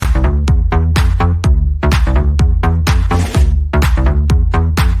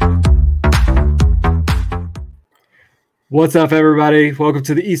What's up, everybody? Welcome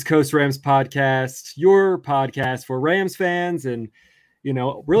to the East Coast Rams podcast, your podcast for Rams fans and,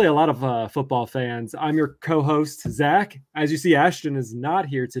 really a lot of football fans. I'm your co-host, Zach. As you see, Ashton is not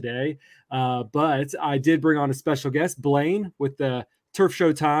here today, but I did bring on a special guest, Blaine, with the Turf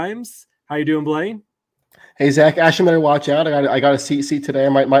Show Times. How you doing, Blaine? Hey Zach, Ashton better watch out. I got a seat today. I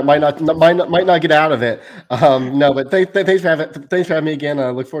might not get out of it. No, but thanks for having me again.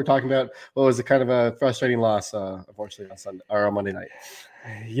 I look forward to talking about what was a kind of a frustrating loss, unfortunately on Sunday or on Monday night.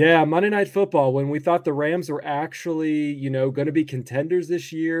 Yeah, Monday Night Football. When we thought the Rams were actually, going to be contenders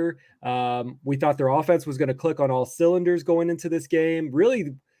this year, we thought their offense was going to click on all cylinders going into this game.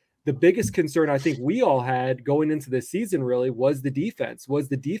 Really, the biggest concern I think we all had going into this season really was the defense. Was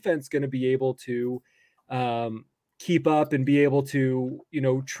the defense going to be able to keep up and be able to,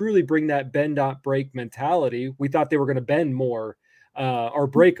 truly bring that bend not break mentality? We thought they were going to bend more or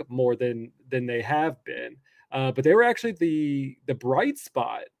break more than they have been. But they were actually the bright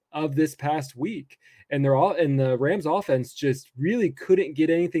spot of this past week, and the Rams offense just really couldn't get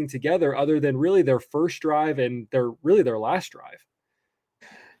anything together other than really their first drive and their last drive.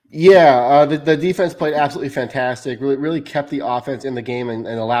 Yeah, the defense played absolutely fantastic. Really kept the offense in the game and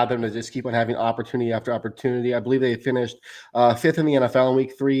allowed them to just keep on having opportunity after opportunity. I believe they finished fifth in the NFL in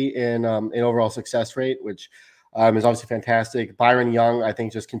Week 3 in overall success rate, which is obviously fantastic. Byron Young, I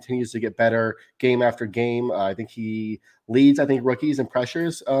think, just continues to get better game after game. I think he leads, rookies in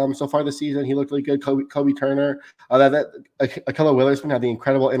pressures so far this season. He looked really good. Kobe Turner, Akella Witherspoon had the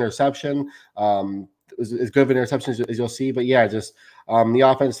incredible interception. As good of an interception as you'll see, but yeah, just the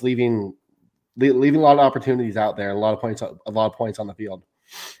offense leaving a lot of opportunities out there and a lot of points on the field.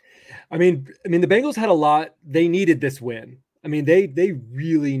 I mean, the Bengals had a lot. They needed this win. I mean, they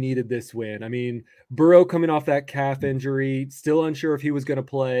really needed this win. I mean, Burrow coming off that calf injury, still unsure if he was going to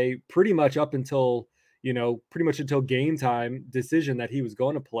play pretty much until game time decision that he was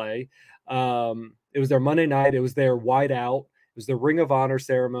going to play. It was their Monday night. It was their white out. It was the Ring of Honor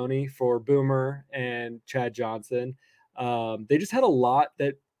ceremony for Boomer and Chad Johnson. They just had a lot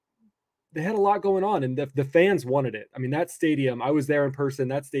going on, and the fans wanted it. I mean, that stadium, I was there in person.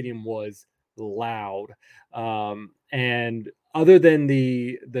 That stadium was loud. And other than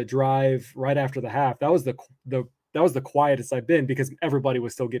the drive right after the half, that was the quietest I've been because everybody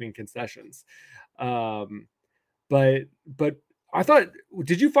was still getting concessions. But I thought,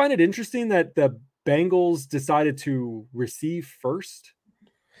 did you find it interesting that the Bengals decided to receive first?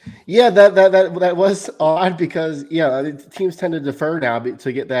 Yeah, that was odd because teams tend to defer now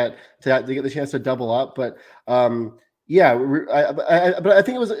to get the chance to double up, but but I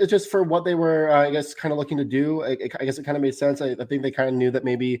think it's just for what they were, I guess, kind of looking to do. I guess it kind of made sense. I think they kind of knew that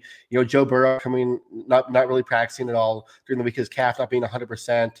maybe Joe Burrow coming not really practicing at all during the week, his calf not being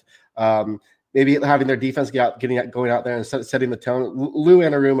 100%. Maybe having their defense going out there and setting the tone. Lou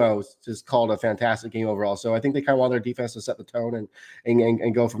Anarumo just called a fantastic game overall. So I think they kind of want their defense to set the tone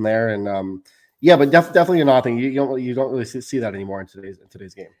and go from there. And but definitely an odd thing. You don't really see that anymore in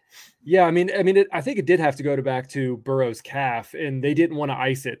today's game. Yeah, I think it did have to go back to Burrow's calf, and they didn't want to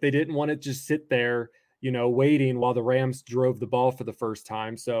ice it. They didn't want to just sit there, waiting while the Rams drove the ball for the first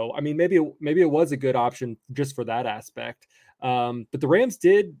time. So I mean, maybe it was a good option just for that aspect. But the Rams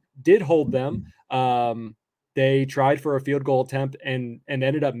did hold them. They tried for a field goal attempt and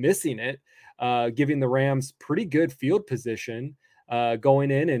ended up missing it, giving the Rams pretty good field position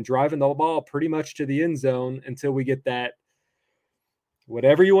going in and driving the ball pretty much to the end zone until we get that,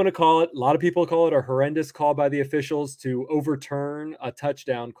 whatever you want to call it. A lot of people call it a horrendous call by the officials to overturn a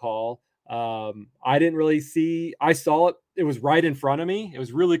touchdown call. I didn't really see. I saw it. It was right in front of me. It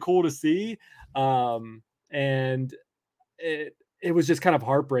was really cool to see. And it was just kind of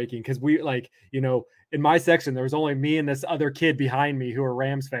heartbreaking because we in my section, there was only me and this other kid behind me who are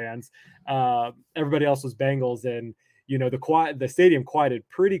Rams fans. Everybody else was Bengals, and the stadium quieted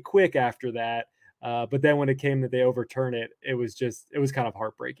pretty quick after that. But then when it came that they overturn it, it was kind of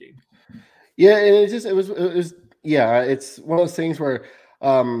heartbreaking. Yeah, and it's one of those things where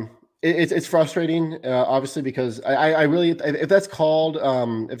it's frustrating, obviously, because I really, if that's called,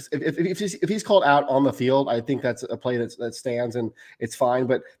 if he's called out on the field, I think that's a play that stands and it's fine.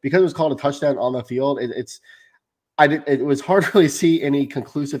 But because it was called a touchdown on the field, it was hard to really see any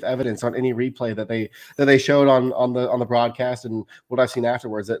conclusive evidence on any replay that they showed on the broadcast and what I've seen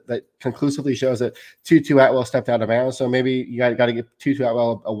afterwards that conclusively shows that Tutu Atwell stepped out of bounds. So maybe you got to get Tutu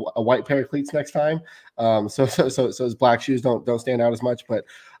Atwell a white pair of cleats next time, so his black shoes don't stand out as much. But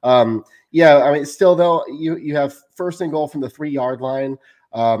still though, you have first and goal from the 3-yard line.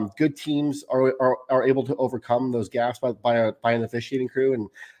 Good teams are able to overcome those gaps by an officiating crew,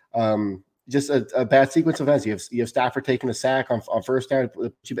 and just a bad sequence of events. You have Stafford taking a sack on first down,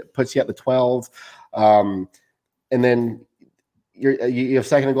 puts you at the 12, and then you have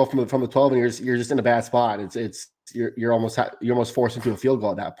second and goal from the 12, and you're just in a bad spot. You're almost forced into a field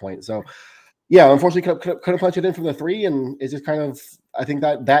goal at that point. So yeah, unfortunately couldn't punch it in from the 3, and it's just kind of, I think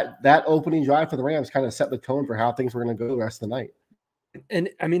that opening drive for the Rams kind of set the tone for how things were going to go the rest of the night. And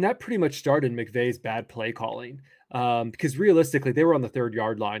I mean, that pretty much started McVay's bad play calling, because realistically, they were on the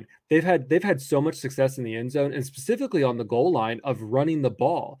 3rd-yard line. They've had so much success in the end zone, and specifically on the goal line of running the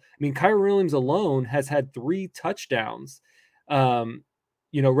ball. I mean, Kyren Williams alone has had 3 touchdowns,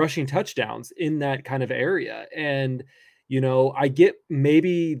 rushing touchdowns in that kind of area. And I get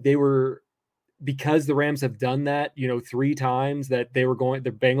maybe they were, because the Rams have done that, 3 times, that the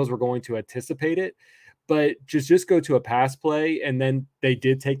Bengals were going to anticipate it. But just go to a pass play, and then they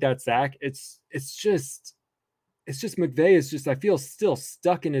did take that sack. It's just McVay is just, I feel, still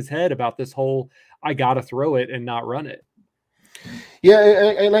stuck in his head about this whole, I got to throw it and not run it. Yeah,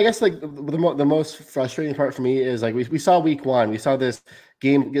 and I guess like the most frustrating part for me is like we saw week 1, we saw this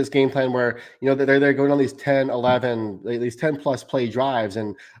game plan where they're going on these 10, 11, these 10 plus play drives,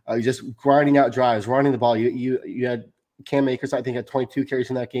 and just grinding out drives, running the ball. You had Cam Akers, I think, had 22 carries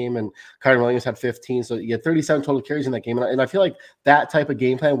in that game, and Kyren Williams had 15. So you had 37 total carries in that game, and I feel like that type of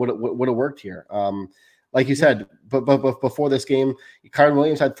game plan would have worked here. Like you said, but before this game, Kyren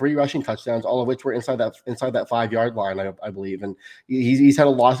Williams had 3 rushing touchdowns, all of which were inside that 5-yard line, I believe, and he's had a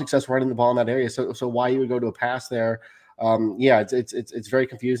lot of success running the ball in that area. So why you would go to a pass there? It's very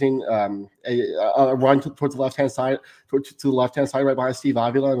confusing. A run towards the left hand side, to the left hand side, right behind Steve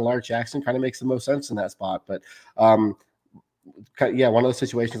Avila and Larry Jackson, kind of makes the most sense in that spot. But one of those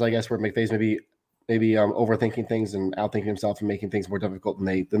situations, I guess, where McVay's maybe overthinking things and outthinking himself and making things more difficult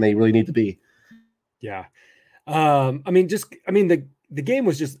than they really need to be. Yeah. The game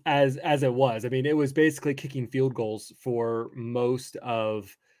was just as it was. I mean, it was basically kicking field goals for most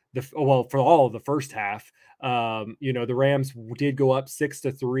of for all of the first half. The Rams did go up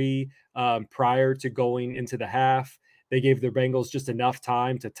 6-3 prior to going into the half. They gave the Bengals just enough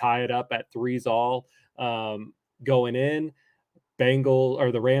time to tie it up at 3-all going in.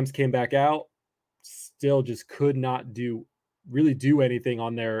 The Rams came back out, still just could not do anything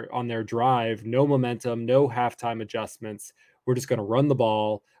on their drive. No momentum, no halftime adjustments. We're just going to run the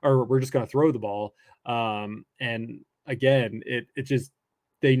ball, or we're just going to throw the ball. And again, it just,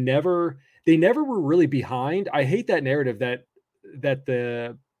 they never were really behind. I hate that narrative that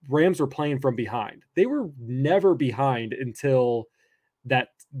the Rams were playing from behind. They were never behind until that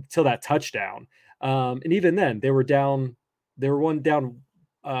touchdown. And even then they were down 4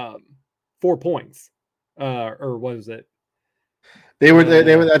 points. Or what was it? They were.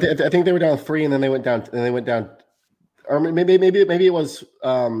 I think they were down 3, and then they went down. Or maybe it was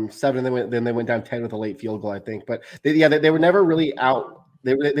 7, and then they went down 10 with a late field goal, I think. But they were never really out.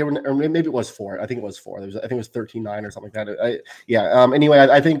 They were, or maybe it was 4. I think it was 4. I think it was 13-9 or something like that. Anyway,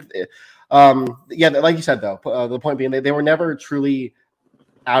 I think, like you said though, the point being they were never truly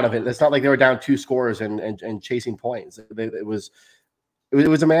out of it. It's not like they were down 2 scores and chasing points. It was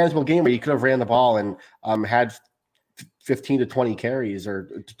a manageable game where you could have ran the ball and had 15 to 20 carries,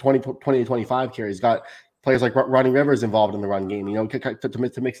 or 20 to 25 carries. Got players like Ronnie Rivers involved in the run game,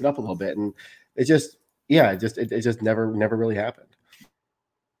 to mix it up a little bit. And it just never really happened.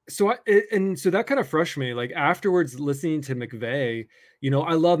 So that kind of frustrated me. Like afterwards, listening to McVay,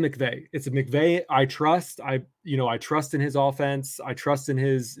 I love McVay. It's a McVay I trust. I trust in his offense. I trust in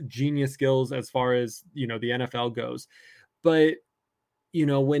his genius skills as far as, the NFL goes. But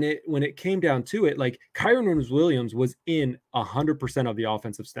when it came down to it, like Kyren Williams was in 100% of the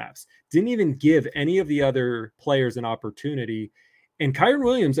offensive snaps, didn't even give any of the other players an opportunity. And Kyren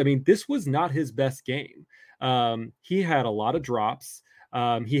Williams, I mean, this was not his best game. He had a lot of drops.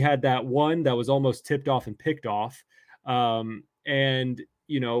 He had that one that was almost tipped off and picked off. Again,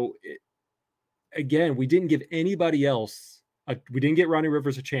 we didn't give anybody else. We didn't get Ronnie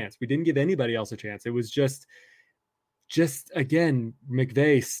Rivers a chance. We didn't give anybody else a chance. It was just again,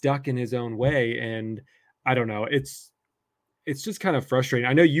 McVay stuck in his own way. And I don't know, it's just kind of frustrating.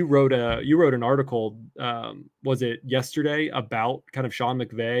 I know you wrote an article, was it yesterday, about kind of Sean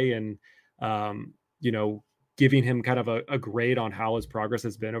McVay and, giving him kind of a grade on how his progress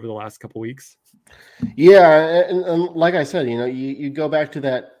has been over the last couple of weeks. Yeah. And like I said, you go back to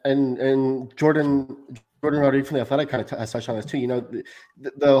that, and Jordan Rodriguez from The Athletic kind of has touched on this too.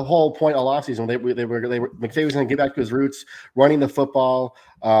 The whole point all offseason, they were McVay was going to get back to his roots, running the football,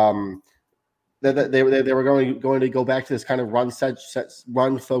 that they were going to go back to this kind of run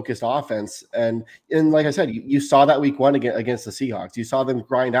focused offense, and like I said, you saw that week one against the Seahawks. You saw them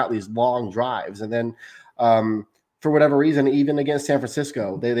grind out these long drives, and then for whatever reason, even against San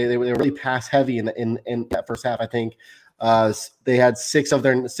Francisco, they were really pass heavy in that first half. I think they had six of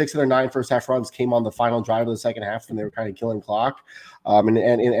their 9 first half runs came on the final drive of the second half, and they were kind of killing clock, and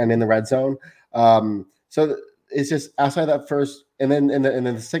in the red zone. So it's just outside that first, and then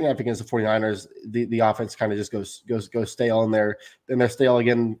the second half against the 49ers, the offense kind of just goes stale, and they're stale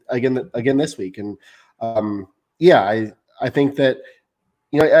again this week. And I think that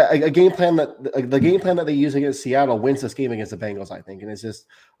a game plan the game plan that they use against Seattle wins this game against the Bengals, I think. And it's just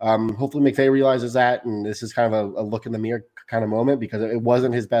hopefully McVay realizes that, and this is kind of a look in the mirror kind of moment, because it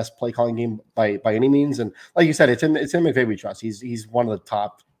wasn't his best play calling game by any means. And like you said, it's in McVay we trust. He's one of the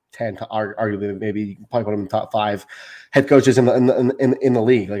top 10, arguably maybe probably one of the top 5 head coaches in the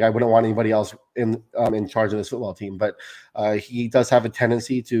league. Like, I wouldn't want anybody else in charge of this football team, but he does have a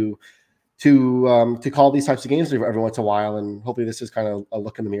tendency to call these types of games every once in a while, and hopefully this is kind of a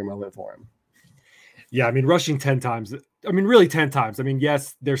look in the mirror moment for him. Yeah, I mean, rushing 10 times. I mean, really 10 times. I mean,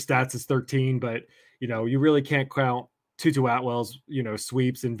 yes, their stats is 13, but you really can't count Tutu Atwell's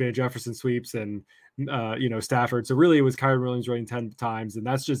sweeps and Van Jefferson sweeps and Stafford. So really, it was Kyren Williams running 10 times, and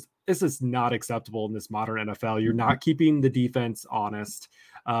it's just not acceptable in this modern NFL. You're not keeping the defense honest.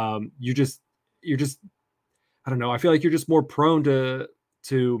 You're just I don't know. I feel like you're just more prone to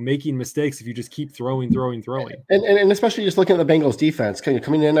making mistakes if you just keep throwing. And especially just looking at the Bengals defense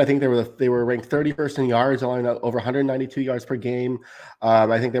coming in, I think they were ranked 31st in yards, allowing over 192 yards per game.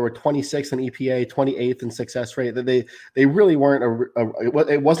 I think they were 26th in EPA, 28th in success rate. That they really weren't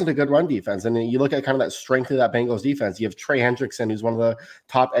it wasn't a good run defense. And you look at kind of that strength of that Bengals defense. You have Trey Hendrickson, who's one of the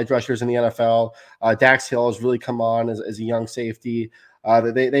top edge rushers in the NFL. Dax Hill has really come on as a young safety.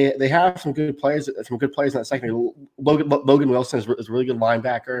 They have some good players in that secondary. Logan Wilson is a really good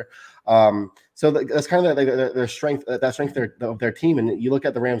linebacker. So that's kind of their strength. That strength of their team. And you look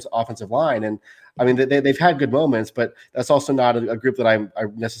at the Rams' offensive line, and I mean they've had good moments, but that's also not a group that I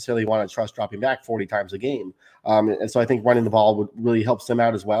necessarily want to trust dropping back 40 times a game. And so I think running the ball would really help them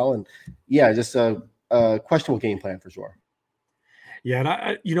out as well. And yeah, just a questionable game plan for sure. Yeah, and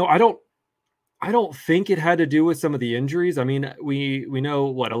I don't think it had to do with some of the injuries. I mean, we know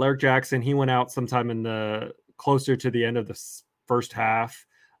what Alaric Jackson, he went out sometime in the closer to the end of the first half.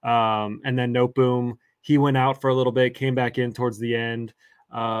 And then Noteboom, he went out for a little bit, came back in towards the end.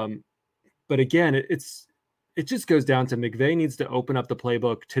 But again, it just goes down to McVay needs to open up the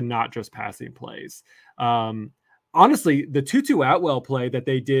playbook to not just passing plays. Honestly, the Tutu Atwell play that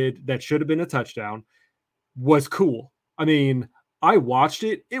they did that should have been a touchdown was cool. I mean, I watched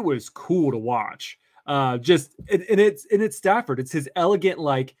it. It was cool to watch. It's Stafford. It's his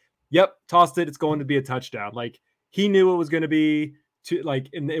elegant, yep, tossed it. It's going to be a touchdown. Like, he knew it was going to be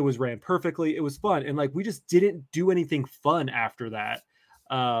and it was ran perfectly. It was fun. And we just didn't do anything fun after that.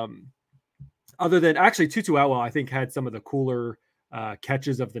 Other than actually Tutu Atwell, I think had some of the cooler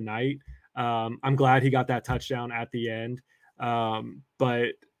catches of the night. I'm glad he got that touchdown at the end.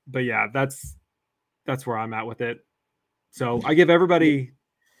 But yeah, that's where I'm at with it. So I give everybody.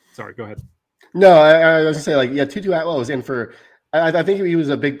 Sorry, go ahead. No, I was gonna say Tutu Atwell was in for. I think he was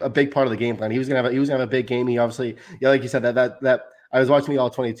a big part of the game plan. He was gonna have a big game. He obviously, like you said, that I was watching the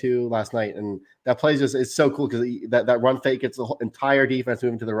All-22 last night, and that play is so cool because that run fake gets the whole entire defense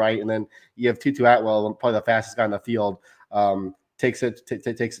moving to the right, and then you have Tutu Atwell, probably the fastest guy on the field, takes it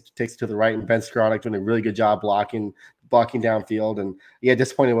to the right, and Ben Skowronek doing a really good job blocking downfield. And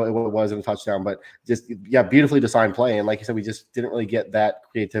disappointed what it was in a touchdown, but just beautifully designed play. And like you said, we just didn't really get that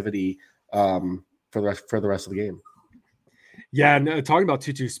creativity for the rest of the game. Yeah, and talking about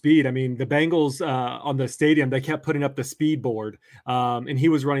Tutu's speed, I mean, the Bengals on the stadium, they kept putting up the speed board, and he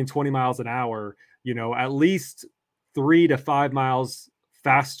was running 20 miles an hour, at least 3 to 5 miles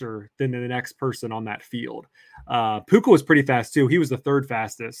faster than the next person on that field. Puka was pretty fast too. He was the third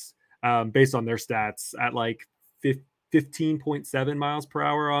fastest based on their stats at 15.7 miles per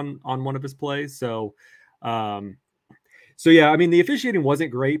hour on one of his plays. So yeah, I mean, the officiating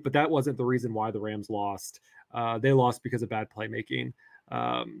wasn't great, but that wasn't the reason why the Rams lost. They lost because of bad playmaking.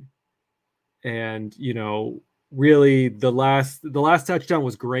 And really the last touchdown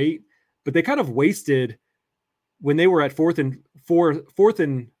was great, but they kind of wasted when they were at fourth and 5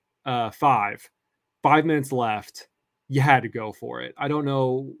 minutes left. You had to go for it. I don't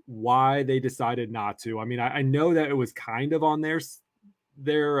know why they decided not to. I mean, I know that it was kind of on their side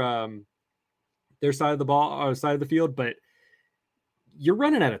of the ball, side of the field, but you're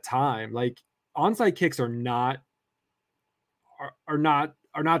running out of time. Onside kicks are not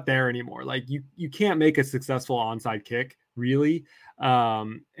are not there anymore. Like you can't make a successful onside kick really.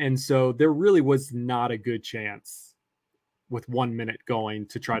 And so there really was not a good chance with 1 minute going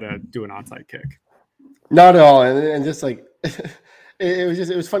to try to do an onside kick. Not at all. And just like,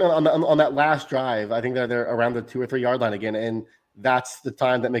 it was funny on that last drive. I think they're around the 2 or 3 yard line again. And that's the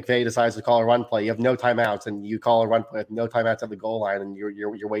time that McVay decides to call a run play. You have no timeouts, and you call a run play with no timeouts at the goal line, and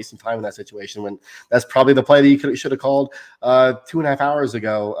you're wasting time in that situation. When that's probably the play that you should have called 2.5 hours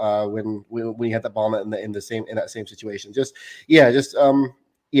ago when you had that ball in that same situation.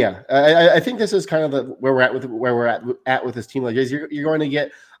 I think this is kind of where we're at with this team. Like, you're going to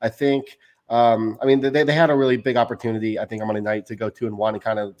get, I think. I mean, they had a really big opportunity, I think, on Monday night to go 2-1 and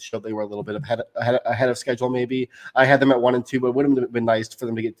kind of show they were a little bit ahead of schedule. Maybe I had them at 1-2, but it would have been nice for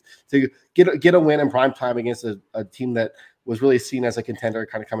them to get a win in prime time against a team that was really seen as a contender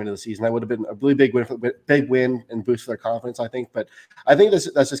kind of coming into the season. That would have been a really big win and boost for their confidence, I think. But I think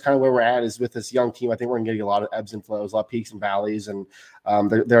that's just kind of where we're at is with this young team. I think we're going to get a lot of ebbs and flows, a lot of peaks and valleys, and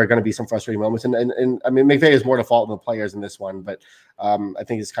there are going to be some frustrating moments. And I mean, McVay is more to fault than the players in this one, but I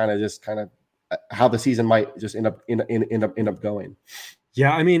think it's kind of how the season might just end up going.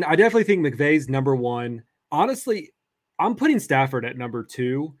 Yeah, I mean, I definitely think McVay's number one. Honestly, I'm putting Stafford at number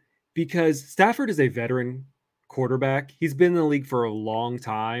 2 because Stafford is a veteran quarterback. He's been in the league for a long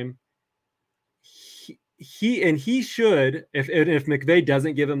time. He should, if McVay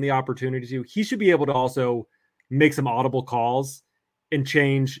doesn't give him the opportunity to, he should be able to also make some audible calls and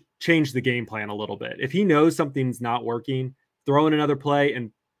change the game plan a little bit. If he knows something's not working, throw in another play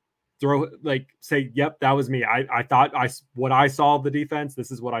and say, yep, that was me. I thought what I saw of the defense,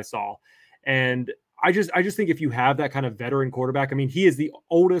 this is what I saw. And I just think if you have that kind of veteran quarterback, I mean, he is the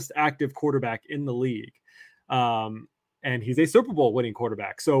oldest active quarterback in the league. And he's a Super Bowl winning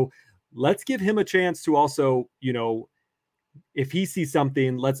quarterback. So let's give him a chance to also, if he sees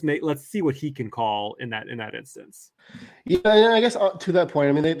something, let's see what he can call in that instance. Yeah, and I guess to that point,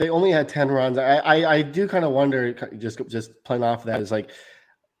 I mean, they only had 10 runs. I do kind of wonder, just playing off of that, is like,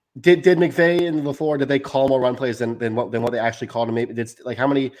 Did McVay and LaFleur, did they call more run plays than what they actually called? And maybe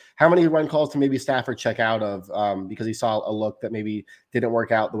how many run calls to maybe Stafford check out of because he saw a look that maybe didn't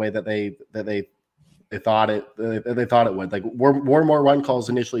work out the way that they thought it would. Like were more run calls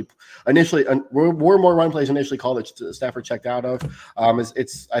initially were more run plays initially called that Stafford checked out of.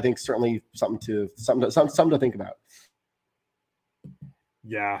 It's I think certainly something to think about.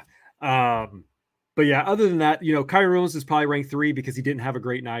 Yeah. But yeah, other than that, Kyrie Williams is probably ranked 3 because he didn't have a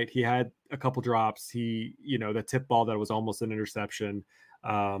great night. He had a couple drops. He, the tip ball that was almost an interception.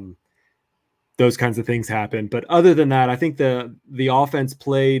 Those kinds of things happen. But other than that, I think the offense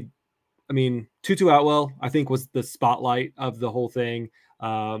played. I mean, Tutu Atwell, I think, was the spotlight of the whole thing.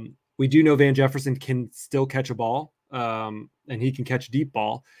 We do know Van Jefferson can still catch a ball, and he can catch a deep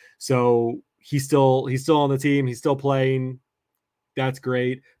ball. So he's still on the team. He's still playing. That's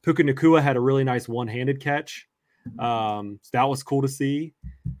great. Puka Nacua had a really nice one-handed catch. So that was cool to see.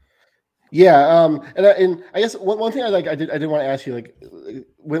 Yeah, and I guess one thing I did want to ask you, like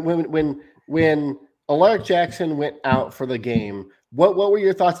when Alaric Jackson went out for the game, what were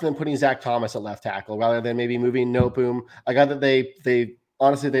your thoughts on them putting Zach Thomas at left tackle rather than maybe moving Nopum? I got that they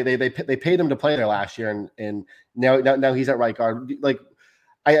honestly they paid him to play there last year, and now he's at right guard. Like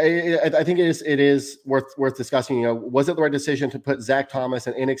I think it is worth discussing. Was it the right decision to put Zach Thomas,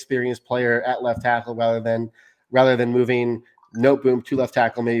 an inexperienced player, at left tackle rather than moving Noteboom to left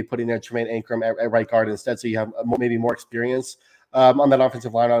tackle, maybe putting in Tremaine Ankrum at right guard instead, so you have maybe more experience on that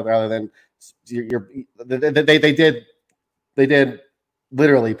offensive line rather than they did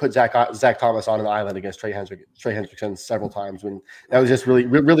literally put Zach Thomas on an island against Trey Hendrickson several times when that was just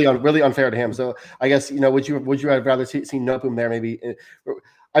really unfair to him. So I guess would you have rather see Noteboom there maybe?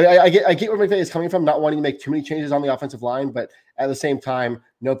 I get where McVay is coming from, not wanting to make too many changes on the offensive line, but at the same time,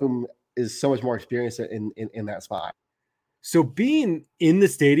 Noteboom is so much more experienced in that spot. So being in the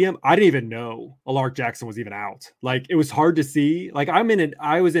stadium, I didn't even know Alaric Jackson was even out. Like, it was hard to see. Like,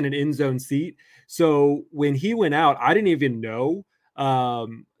 I was in an end zone seat. So when he went out, I didn't even know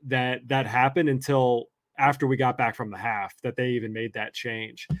that happened until after we got back from the half, that they even made that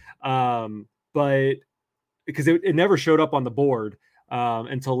change. But because it never showed up on the board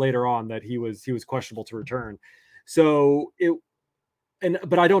until later on that he was questionable to return. So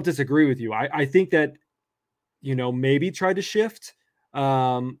but I don't disagree with you. I think that, maybe try to shift,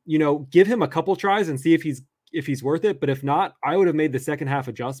 give him a couple tries and see if he's worth it. But if not, I would have made the second half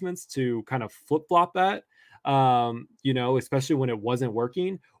adjustments to kind of flip flop that, especially when it wasn't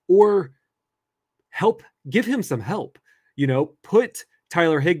working, or give him some help, put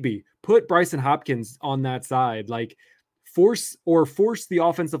Tyler Higbee, put Bryson Hopkins on that side, like force the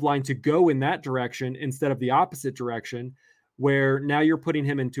offensive line to go in that direction instead of the opposite direction, where now you're putting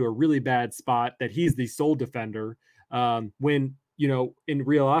him into a really bad spot that he's the sole defender. When,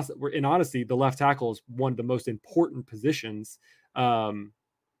 in honesty, the left tackle is one of the most important positions on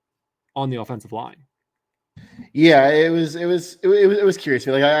the offensive line. Yeah, it was curious.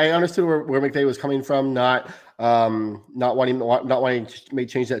 Like I understood where McVay was coming from, not wanting to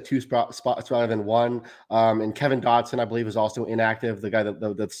change that two spots rather than one. And Kevin Dotson, I believe, is also inactive. The guy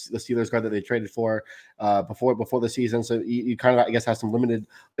the Steelers guy that they traded for before the season. So you kind of, I guess, have some limited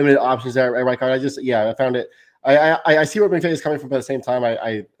options there at right guard. I found it. I see where McVay is coming from, but at the same time,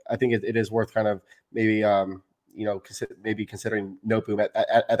 I think it is worth kind of maybe maybe considering Noteboom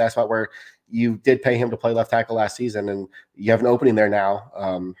at that spot where you did pay him to play left tackle last season, and you have an opening there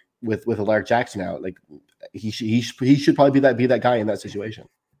now with Alaric Jackson out. Like he should probably be that guy in that situation.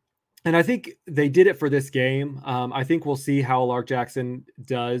 And I think they did it for this game. I think we'll see how Alaric Jackson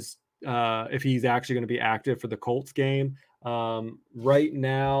does if he's actually going to be active for the Colts game. Right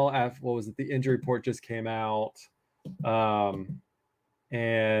now, what was it? The injury report just came out,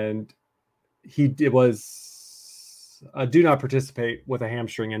 and it was do not participate with a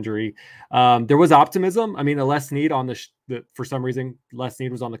hamstring injury. There was optimism. I mean, Les Snead on for some reason, Les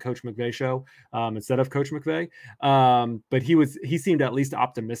Snead was on the Coach McVay show instead of Coach McVay. But he seemed at least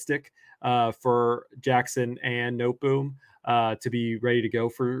optimistic for Jackson and Noteboom to be ready to go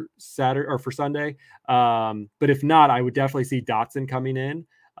for Saturday or for Sunday. But if not, I would definitely see Dotson coming in,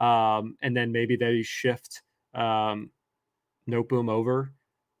 and then maybe they shift Noteboom over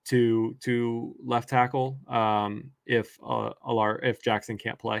to left tackle if Jackson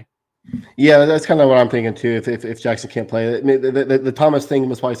can't play. Yeah, that's kind of what I'm thinking too. If Jackson can't play, I mean, the Thomas thing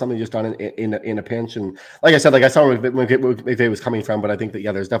was probably something just done in a pinch. And like I said, I saw where McVay was coming from, but I think that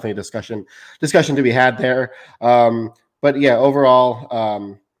there's definitely a discussion to be had there. But yeah, overall,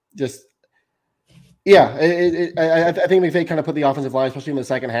 I think McVay kind of put the offensive line, especially in the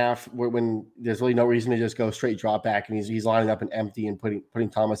second half, when there's really no reason to just go straight drop back, and he's lining up an empty and putting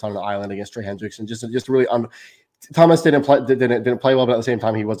Thomas on an island against Trey Hendrickson. Just really Thomas didn't play well, but at the same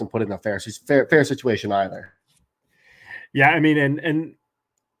time he wasn't put in a fair situation either. Yeah, I mean, and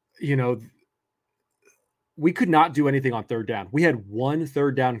we could not do anything on third down. We had one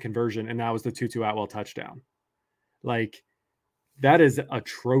third down conversion, and that was the Tutu Atwell touchdown. Like, that is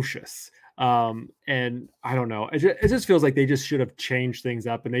atrocious. And I don't know. It just feels like they just should have changed things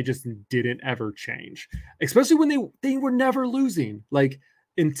up, and they just didn't ever change, especially when they were never losing. Like,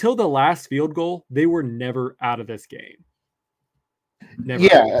 until the last field goal, they were never out of this game. Never.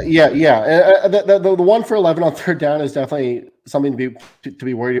 Yeah. The 1 for 11 on third down is definitely something to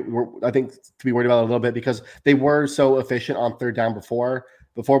be worried. I think to be worried about a little bit, because they were so efficient on third down before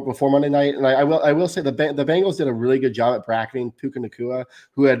Monday night. And I will say the Bengals did a really good job at bracketing Puka Nacua,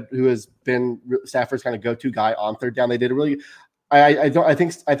 who has been Stafford's kind of go-to guy on third down. They did a really. I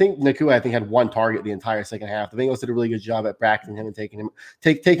think Nacua had one target the entire second half. The Bengals did a really good job at bracketing him and taking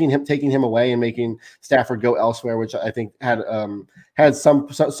him away and making Stafford go elsewhere, which I think had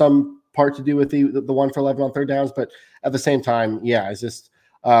some part to do with the 1 for 11 on third downs. But at the same time, yeah, it's just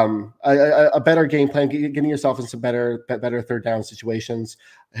a better game plan, getting yourself in some better third down situations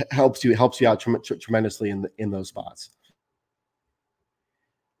helps you out tremendously in those spots.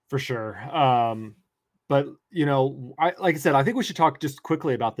 For sure. But like I said, I think we should talk just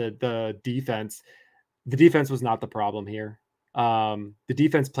quickly about the defense. The defense was not the problem here. The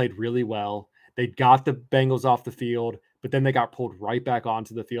defense played really well. They got the Bengals off the field, but then they got pulled right back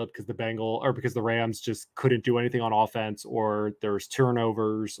onto the field because the Rams just couldn't do anything on offense, or there's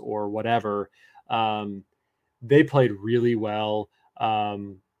turnovers or whatever. They played really well.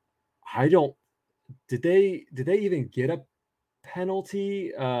 Did they even get a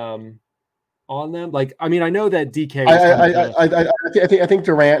penalty on them? Like, I mean, I know that DK. I think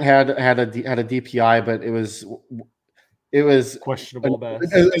Durant had a DPI, but it was questionable.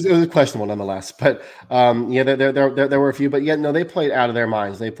 It was questionable nonetheless. But there were a few. But yeah, no, they played out of their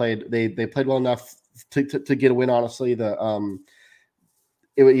minds. They played well enough to get a win. Honestly, the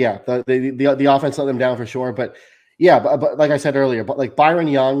offense let them down for sure. But yeah, but like I said earlier, but like Byron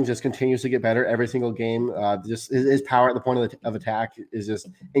Young just continues to get better every single game. Just his power at the point of attack is just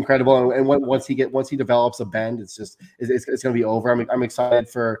incredible. And once he develops a bend, it's going to be over. I'm excited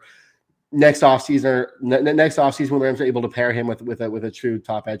for next offseason when the Rams are able to pair him with a true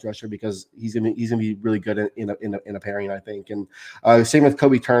top edge rusher, because he's gonna be really good in a pairing, I think. And same with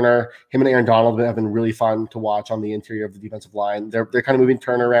Kobe Turner. Him and Aaron Donald have been really fun to watch on the interior of the defensive line. They're kind of moving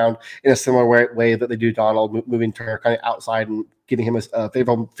Turner around in a similar way that they do Donald, moving Turner kind of outside and getting him a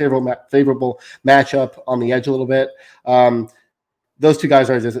favorable matchup on the edge a little bit. Those two guys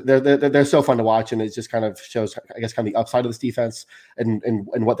they're so fun to watch, and it just kind of shows, I guess, kind of the upside of this defense and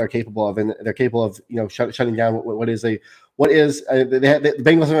what they're capable of, and they're capable of shutting down what is the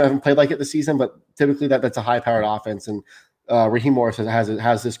Bengals haven't played like it this season, but typically that's a high powered offense, and Raheem Morris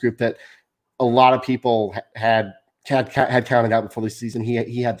has this group that a lot of people had counted out before this season.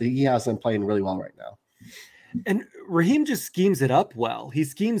 He has them playing really well right now. And Raheem just schemes it up well. He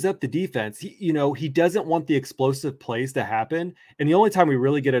schemes up the defense. He doesn't want the explosive plays to happen. And the only time we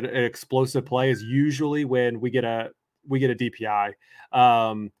really get an explosive play is usually when we get a DPI.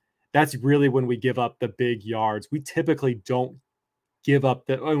 That's really when we give up the big yards. We typically don't give up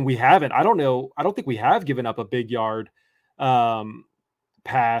and we haven't. I don't think we have given up a big yard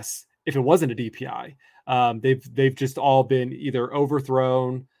pass if it wasn't a DPI. They've just all been either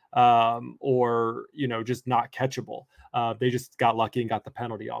overthrown or just not catchable. They just got lucky and got the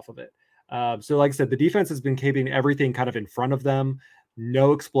penalty off of it. So like I said, the defense has been keeping everything kind of in front of them,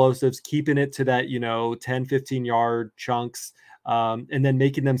 no explosives, keeping it to that 10-15 yard chunks, and then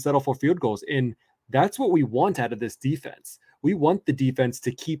making them settle for field goals. And that's what we want out of this defense. We want the defense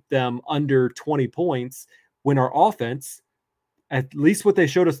to keep them under 20 points when our offense, at least what they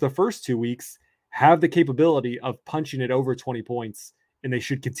showed us the first 2 weeks, have the capability of punching it over 20 points. And they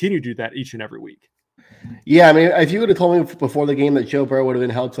should continue to do that each and every week. Yeah, I mean, if you would have told me before the game that Joe Burrow would have been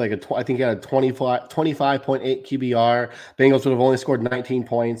held to I think he had a 25.8 QBR, Bengals would have only scored 19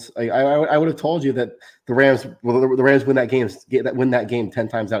 points. I would have told you that the Rams win that game 10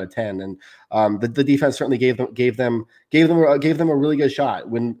 times out of 10, and the defense certainly gave them a really good shot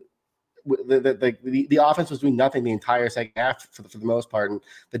when the offense was doing nothing the entire second half for the most part, and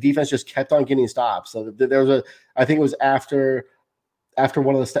the defense just kept on getting stops. So there was I think it was after both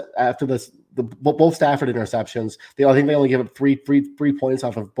Stafford interceptions. I think they only gave up three points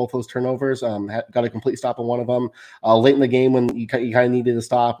off of both those turnovers. Got a complete stop on one of them late in the game when you kind of needed to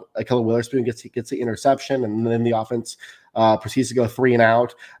stop. Killer Witherspoon gets the interception, and then the offense proceeds to go 3 and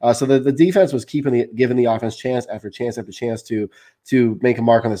out. So the defense was giving the offense chance after chance after chance to make a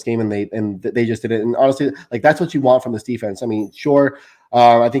mark on this game, and they just did it. And honestly, like, that's what you want from this defense. I mean, sure.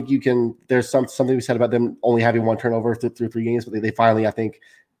 I think there's something we said about them only having one turnover through 3 games, but they finally, I think,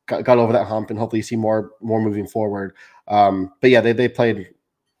 got over that hump, and hopefully you see more moving forward. But yeah, they played.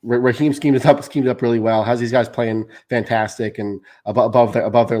 Raheem schemed it up really well. Has these guys playing fantastic and above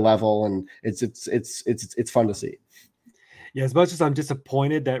their level, and it's fun to see. Yeah, as much as I'm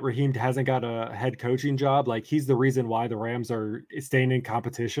disappointed that Raheem hasn't got a head coaching job, like, he's the reason why the Rams are staying in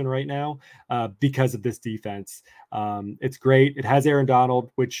competition right now, because of this defense. It's great. It has Aaron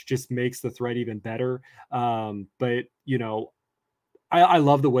Donald, which just makes the threat even better. But I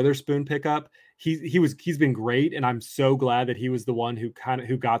love the Witherspoon pickup. He's been great, and I'm so glad that he was the one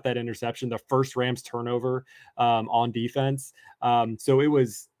who got that interception, the first Rams turnover on defense. So it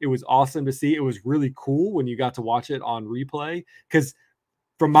was awesome to see. It was really cool when you got to watch it on replay, because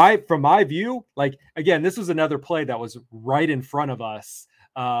from my view, like, again, this was another play that was right in front of us,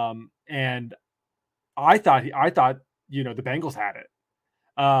 and I thought the Bengals had it,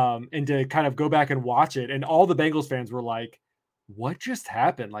 and to kind of go back and watch it, and all the Bengals fans were like, what just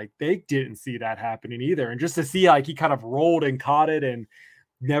happened? Like, they didn't see that happening either. And just to see, like, he kind of rolled and caught it and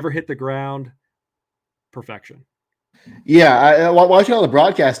never hit the ground. Perfection. Yeah, I watching on the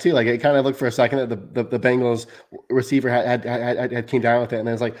broadcast too. Like, it kind of looked for a second that the Bengals receiver had came down with it, and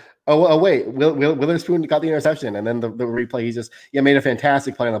then it's like, oh wait, Witherspoon got the interception, and then the replay, he just made a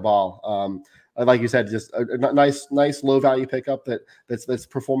fantastic play on the ball. Like you said, just a nice low value pickup that's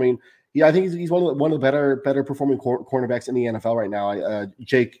performing. Yeah, I think he's one of the better performing cornerbacks in the NFL right now.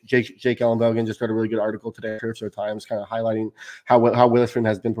 Jake Ellenbogen just read a really good article today at Turf Times, kind of highlighting how Witherspoon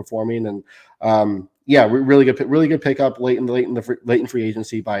has been performing, and really good pickup late in free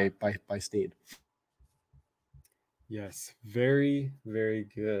agency by Snead. Yes, very, very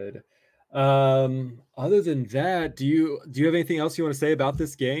good. Other than that, do you have anything else you want to say about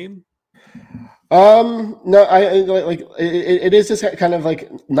this game? No, I like it is just kind of like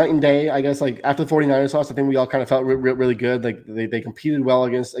night and day, I guess. Like, after the 49ers loss, I think we all kind of felt really good. Like, they competed well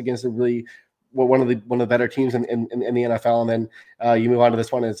against a really one of the better teams in the NFL, and then you move on to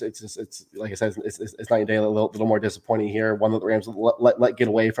this one. It's like I said, it's night and day. A little more disappointing here. One that the Rams let get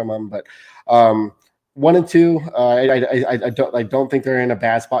away from them, but 1-2. I don't think they're in a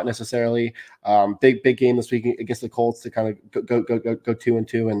bad spot necessarily. Big game this week against the Colts to kind of go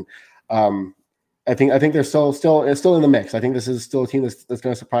 2-2, and I think they're still in the mix. I think this is still a team that's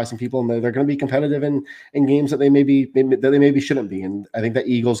going to surprise some people, and they're going to be competitive in games that they maybe shouldn't be. And I think that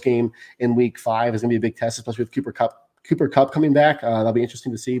Eagles game in Week 5 is going to be a big test, especially with Cooper Kupp coming back. That'll be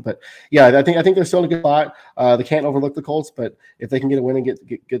interesting to see. But yeah, I think they're still in a good spot. They can't overlook the Colts, but if they can get a win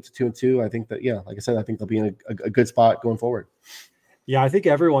and get to 2-2, I think that, yeah, like I said, I think they'll be in a good spot going forward. Yeah, I think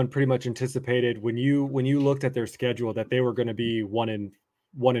everyone pretty much anticipated when you looked at their schedule that they were going to be 1-4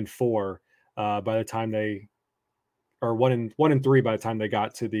 by the time they, or 1-3 by the time they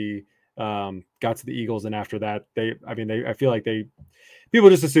got to the Eagles, and after that I feel like people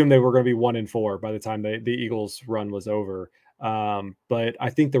just assumed they were going to be 1-4 by the time the Eagles run was over. But I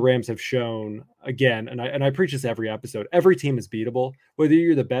think the Rams have shown again, and I preach this every episode, every team is beatable, whether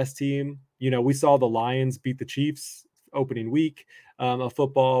you're the best team. We saw the Lions beat the Chiefs opening week of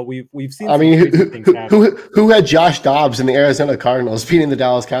football. We've seen. I mean, who had Josh Dobbs in the Arizona Cardinals beating the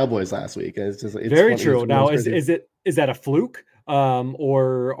Dallas Cowboys last week? It's very true. Now, is that a fluke?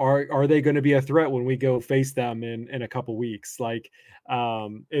 Or are they going to be a threat when we go face them in a couple weeks? Like,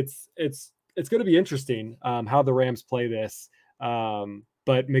 it's going to be interesting how the Rams play this.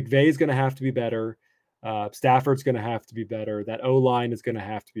 But McVay is going to have to be better. Stafford's going to have to be better. That O-line is going to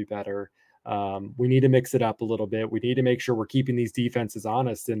have to be better. We need to mix it up a little bit. We need to make sure we're keeping these defenses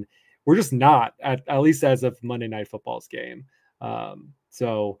honest, and we're just not, at least as of Monday Night Football's game. But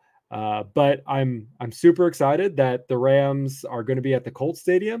I'm super excited that the Rams are going to be at the Colts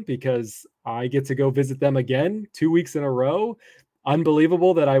Stadium because I get to go visit them again 2 weeks in a row.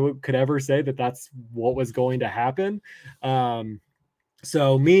 Unbelievable that I could ever say that that's what was going to happen.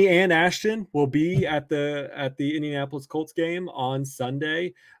 So me and Ashton will be at the Indianapolis Colts game on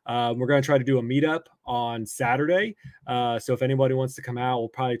Sunday. We're going to try to do a meetup on Saturday. So if anybody wants to come out, we'll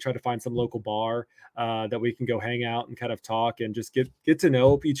probably try to find some local bar that we can go hang out and kind of talk and just get to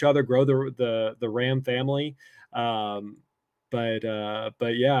know each other, grow the Ram family. But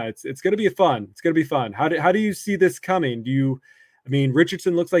yeah, it's going to be fun. It's going to be fun. How do you see this coming?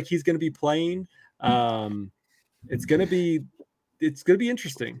 Richardson looks like he's going to be playing. It's going to be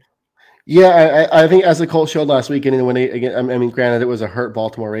interesting. Yeah, I think as the Colts showed last weekend, and when granted it was a hurt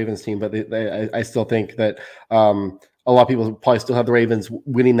Baltimore Ravens team, but I still think that a lot of people probably still have the Ravens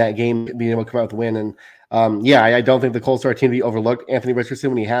winning that game, being able to come out with a win. And I don't think the Colts are a team to be overlooked. Anthony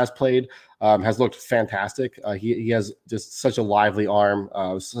Richardson, when he has played, has looked fantastic. He has just such a lively arm,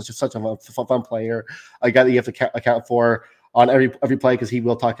 such a fun player, a guy that you have to account for on every play because he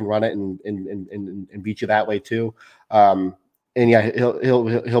will tuck and run it and beat you that way too. And yeah,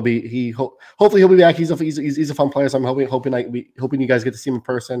 hopefully he'll be back. He's a fun player. So I'm hoping you guys get to see him in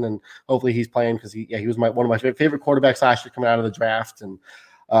person, and hopefully he's playing because he was one of my favorite quarterbacks last year coming out of the draft, and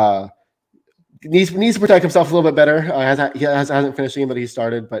needs to protect himself a little bit better. He hasn't finished the game that he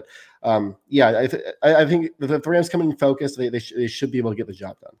started, but I think the Rams come in focused. They should be able to get the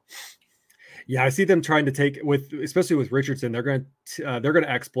job done. Yeah, I see them trying to take especially with Richardson. They're going to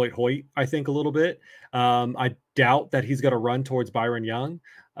exploit Hoyt, I think, a little bit. I doubt that he's going to run towards Byron Young.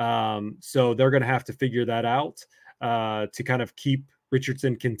 So they're going to have to figure that out to kind of keep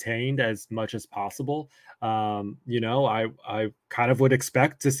Richardson contained as much as possible. I kind of would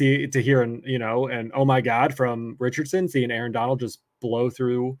expect to hear and oh my God from Richardson, seeing Aaron Donald just blow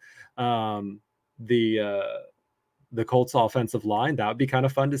through the Colts offensive line. That would be kind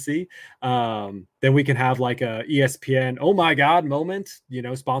of fun to see. Then we can have like a ESPN, oh my God moment,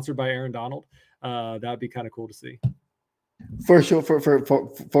 sponsored by Aaron Donald. That would be kind of cool to see. For sure,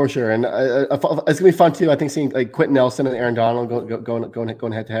 for sure, and it's gonna be fun too. I think seeing like Quentin Nelson and Aaron Donald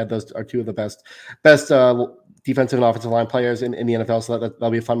going head to head. Those are two of the best defensive and offensive line players in the NFL. So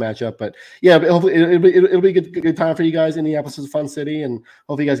that'll be a fun matchup. But yeah, hopefully it'll be a good time for you guys. Indianapolis is a fun city, and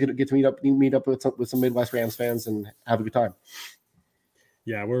hopefully you guys get to meet up with some Midwest Rams fans and have a good time.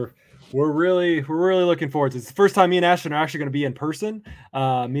 Yeah, we're really looking forward to it. It's the first time me and Ashton are actually going to be in person,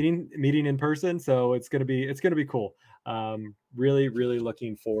 meeting in person. So it's going to be cool. Really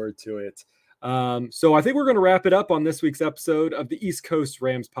looking forward to it. So I think we're going to wrap it up on this week's episode of the East Coast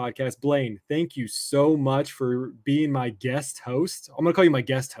Rams podcast. Blaine, thank you so much for being my guest host. I'm going to call you my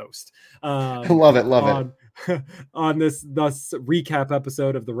guest host. Love it. On this recap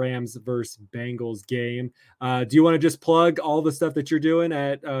episode of the Rams versus Bengals game. Do you want to just plug all the stuff that you're doing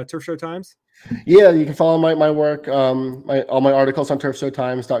at Turf Show Times? Yeah, you can follow my work, all my articles on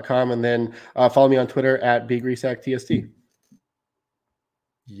turfshowtimes.com, and then follow me on Twitter at BGrisak_TST.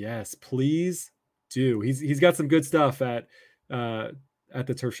 Yes, please do. He's got some good stuff at at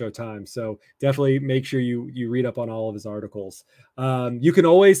the Turf Show Times. So definitely make sure you read up on all of his articles. You can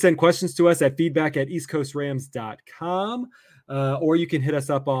always send questions to us at feedback@eastcoastrams.com. Or you can hit us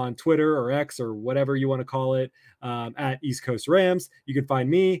up on Twitter or X or whatever you want to call it, at East Coast Rams. You can find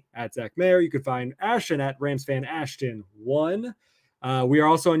me at Zach Mayer. You can find Ashton at Rams Fan Ashton 1. We are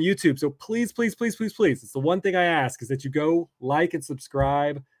also on YouTube. So please, please, please, please, please. It's the one thing I ask is that you go like and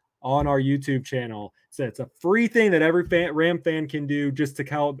subscribe on our YouTube channel. So it's a free thing that every Ram fan can do just to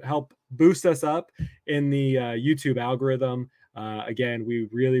help boost us up in the YouTube algorithm. Again, we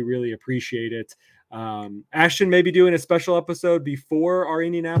really, really appreciate it. Ashton may be doing a special episode before our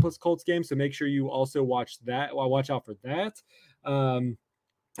Indianapolis Colts game, so make sure you also watch that. Well, watch out for that. And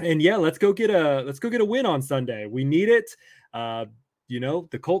yeah, let's go get a win on Sunday. We need it. The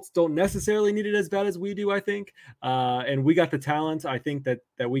Colts don't necessarily need it as bad as we do, I think. And we got the talent. I think that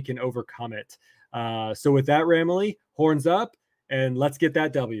we can overcome it. So with that, Ramily, horns up, and let's get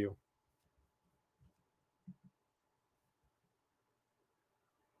that W.